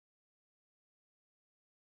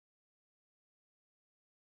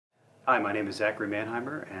Hi, my name is Zachary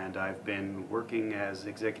Mannheimer, and I've been working as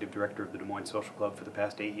Executive Director of the Des Moines Social Club for the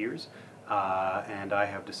past 8 years. And I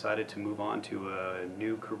have decided to move on to a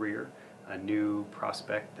new career, a new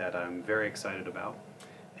prospect that I'm very excited about.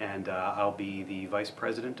 And I'll be the Vice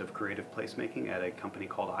President of Creative Placemaking at a company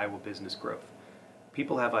called Iowa Business Growth.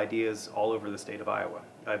 People have ideas all over the state of Iowa.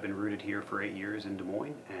 I've been rooted here for 8 years in Des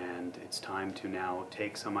Moines, and it's time to now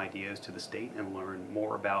take some ideas to the state and learn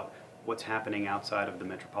more about what's happening outside of the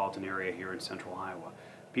metropolitan area here in central Iowa.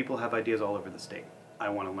 People have ideas all over the state. I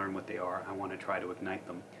want to learn what they are. I want to try to ignite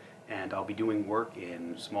them. And I'll be doing work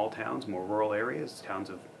in small towns, more rural areas, towns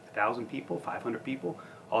of 1,000 people, 500 people,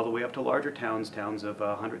 all the way up to larger towns, towns of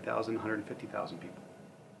 100,000, 150,000 people.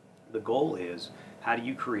 The goal is, how do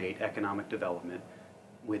you create economic development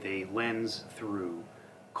with a lens through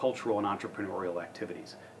cultural and entrepreneurial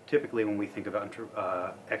activities? Typically when we think about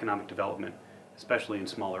economic development, especially in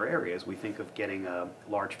smaller areas, we think of getting a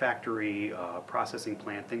large factory, a processing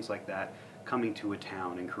plant, things like that, coming to a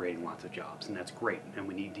town and creating lots of jobs. And that's great, and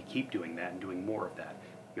we need to keep doing that and doing more of that.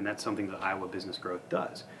 And that's something that Iowa Business Growth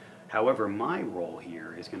does. However, my role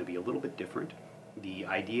here is going to be a little bit different. The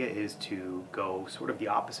idea is to go sort of the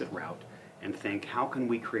opposite route and think, how can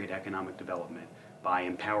we create economic development by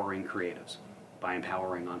empowering creatives, by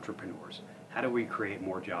empowering entrepreneurs? How do we create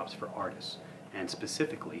more jobs for artists? And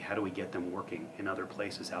specifically, how do we get them working in other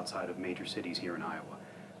places outside of major cities here in Iowa?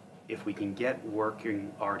 If we can get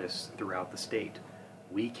working artists throughout the state,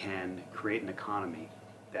 we can create an economy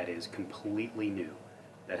that is completely new,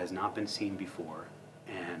 that has not been seen before,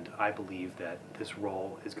 and I believe that this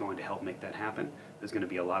role is going to help make that happen. There's going to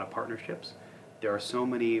be a lot of partnerships. There are so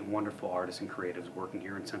many wonderful artists and creatives working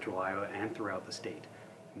here in central Iowa and throughout the state.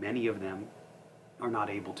 Many of them are not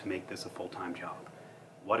able to make this a full-time job.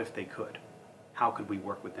 What if they could? How could we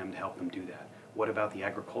work with them to help them do that? What about the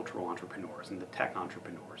agricultural entrepreneurs and the tech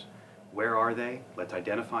entrepreneurs? Where are they? Let's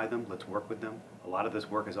identify them, let's work with them. A lot of this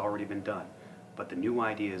work has already been done. But the new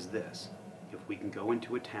idea is this: if we can go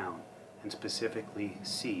into a town and specifically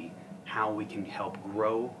see how we can help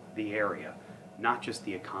grow the area, not just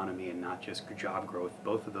the economy and not just job growth,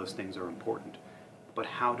 both of those things are important, but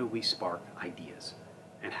how do we spark ideas?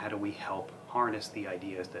 And how do we help harness the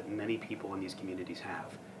ideas that many people in these communities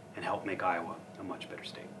have and help make Iowa a much better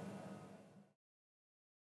state?